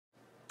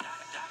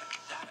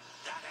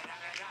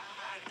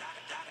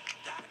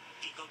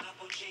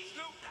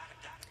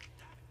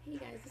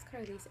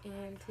Carliece,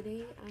 and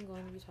today I'm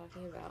going to be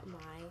talking about my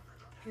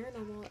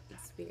paranormal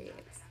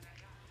experience.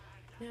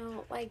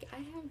 Now, I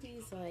have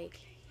these,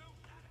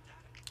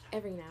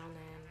 every now and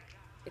then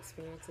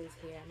experiences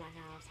here at my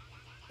house,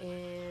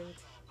 and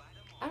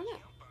I don't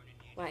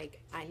know.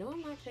 I know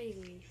I'm not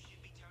crazy,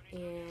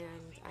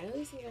 and I know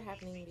these things are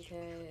happening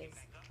because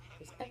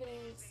there's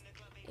evidence,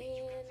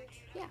 and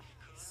yeah.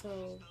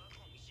 So,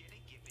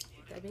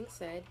 that being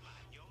said,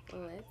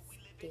 let's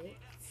get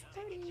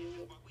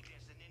started.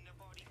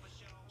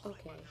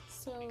 Okay,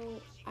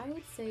 so I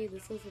would say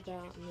this was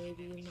about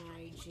maybe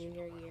my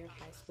junior year of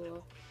high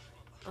school.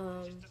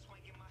 Um,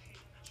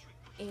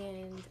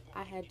 and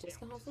I had just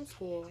come home from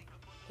school,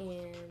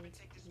 and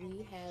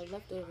we had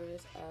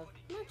leftovers of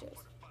nachos.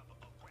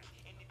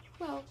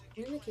 Well,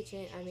 in the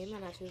kitchen, I made my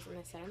nachos and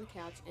I sat on the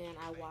couch and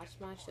I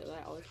watched my show that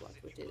I always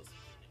watch, which is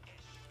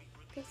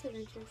Ghost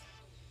Adventures.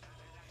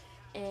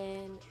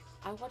 And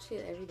I watched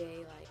it every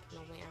day,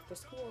 normally after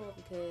school,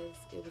 because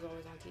it was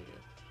always on TV.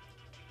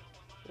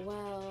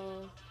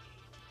 Well,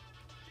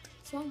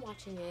 so I'm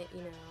watching it,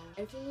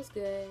 everything was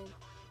good,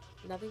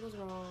 nothing was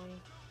wrong.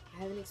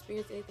 I haven't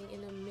experienced anything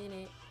in a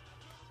minute.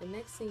 The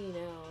next thing you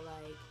know,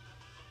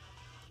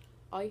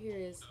 all you hear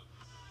is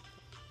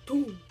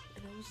boom,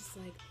 and I was just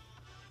like,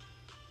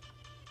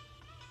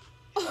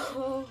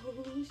 oh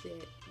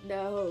shit,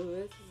 no,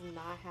 this is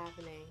not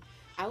happening.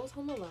 I was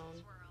home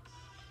alone.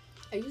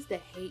 I used to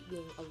hate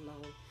being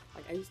alone.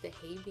 I used to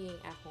hate being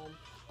at home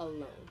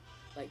alone.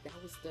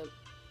 That was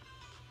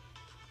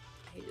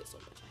I hate it so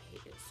much. I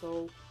hate it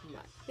so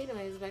much. But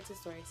anyways, back to the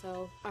story.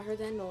 So I heard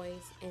that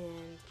noise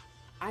and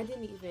I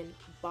didn't even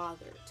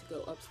bother to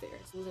go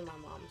upstairs. It was in my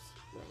mom's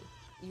room.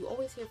 You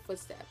always hear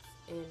footsteps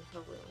in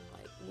her room.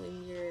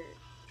 When you're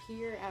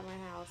here at my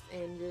house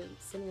and you're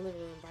sitting in the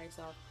living room by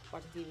yourself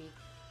watching TV,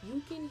 you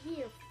can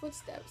hear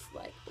footsteps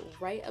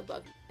right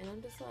above you. And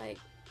I'm just like,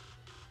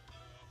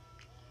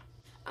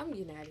 I'm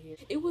getting out of here.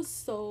 It was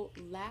so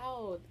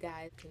loud,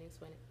 guys. Can you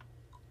explain it?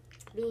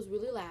 It was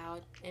really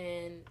loud,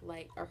 and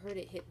I heard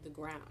it hit the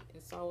ground,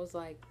 and so I was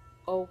like,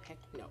 oh heck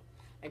no.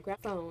 I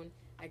grabbed my phone,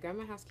 I grabbed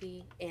my house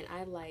key, and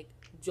I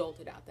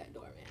jolted out that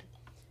door, man.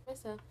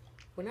 Myself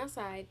went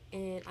outside,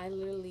 and I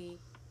literally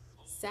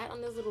sat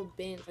on this little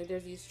bench.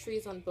 There's these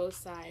trees on both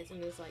sides,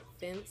 and there's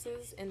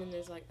fences, and then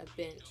there's a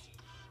bench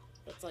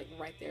that's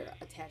right there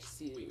attached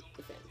to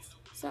the fence.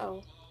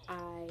 So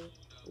I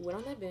went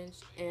on that bench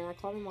and I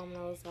called my mom and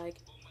I was like,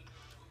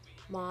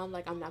 Mom,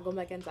 I'm not going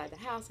back inside the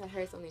house. I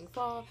heard something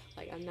fall.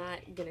 I'm not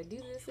gonna do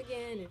this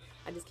again. And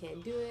I just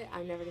can't do it.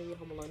 I'm never gonna be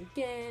home alone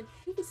again.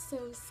 It was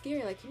so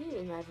scary. Can you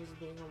imagine just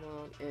being home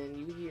alone and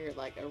you hear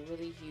a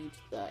really huge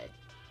thud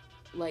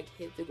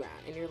hit the ground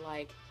and you're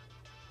like,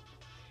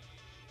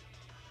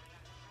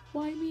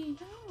 why me?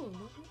 No,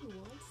 nobody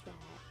wants that.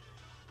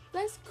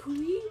 That's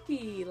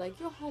creepy.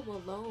 You're home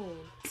alone.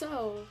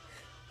 So,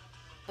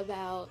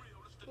 about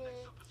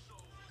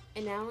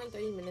an hour and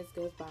 30 minutes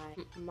goes by.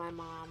 My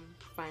mom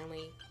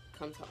finally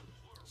comes home.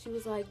 She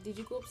was like, did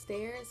you go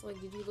upstairs?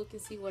 Did you look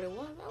and see what it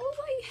was? I was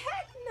like,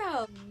 heck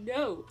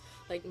no.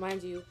 No.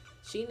 Mind you,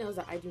 she knows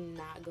that I do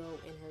not go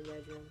in her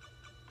bedroom.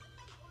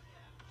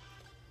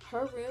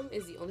 Her room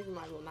is the only room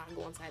I will not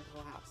go inside the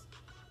whole house.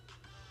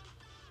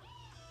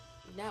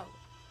 No.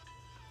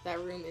 That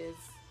room is...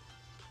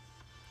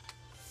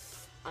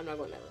 I'm not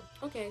going in that room.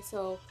 Okay,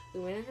 so we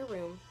went in her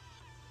room,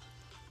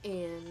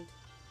 and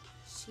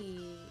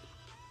she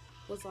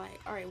was like,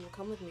 all right, well,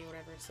 come with me or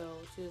whatever. So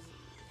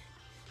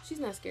she's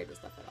not scared of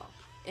stuff at all,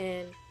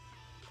 and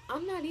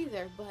I'm not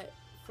either. But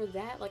for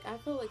that, I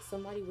feel like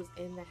somebody was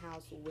in the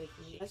house with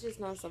me. That's just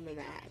not something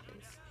that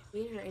happens.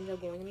 Me and her ended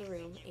up going in the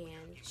room,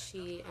 and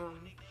she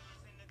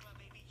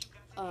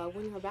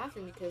went in her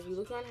bathroom because we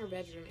looked around her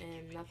bedroom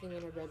and nothing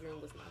in her bedroom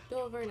was knocked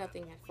over,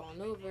 nothing had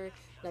fallen over,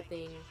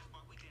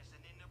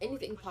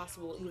 anything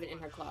possible, even in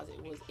her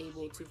closet, was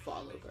able to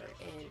fall over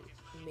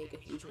and make a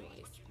huge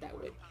noise that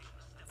would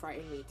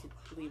frighten me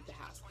to leave the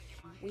house.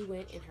 We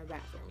went in her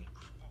bathroom.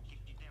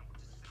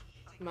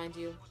 Mind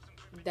you,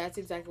 that's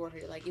exactly where I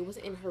heard it. It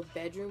wasn't in her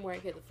bedroom where I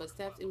heard the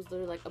footsteps. It was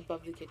literally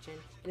above the kitchen,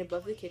 and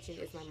above the kitchen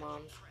is my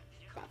mom's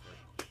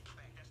bathroom.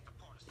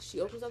 She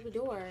opens up the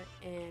door,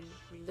 and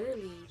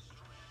literally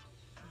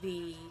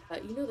the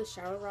the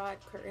shower rod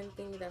curtain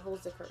thing that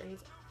holds the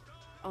curtains,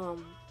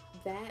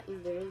 that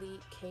literally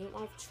came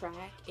off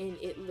track, and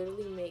it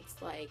literally makes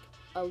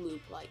a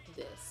loop like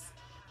this.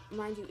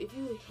 Mind you, if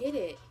you hit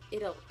it,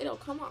 it'll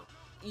come off.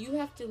 You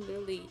have to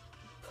literally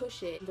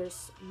push it.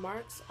 There's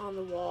marks on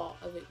the wall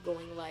of it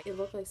going it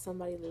looked like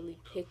somebody literally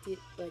picked it,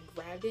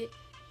 grabbed it,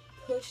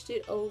 pushed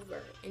it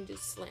over, and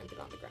just slammed it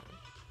on the ground.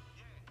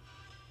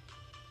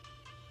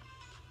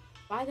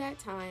 By that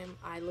time,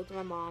 I looked at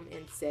my mom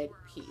and said,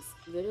 peace.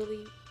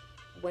 Literally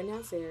went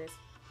downstairs,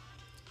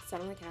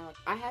 sat on the couch.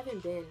 I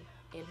haven't been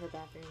in her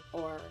bathroom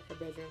or her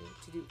bedroom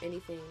to do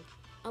anything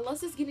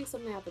unless it's getting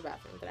something out the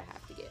bathroom that I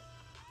have to get.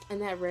 And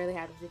that rarely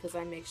happens because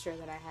I make sure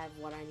that I have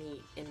what I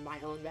need in my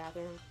own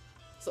bathroom,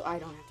 so I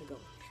don't have to go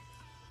in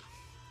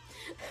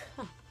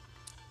there.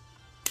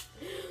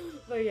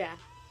 But yeah,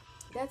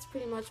 that's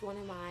pretty much one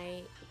of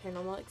my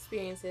paranormal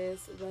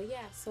experiences. But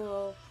yeah,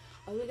 so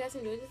I hope you guys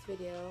enjoyed this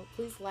video.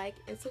 Please like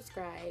and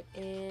subscribe.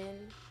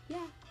 And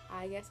yeah,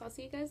 I guess I'll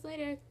see you guys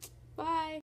later. Bye.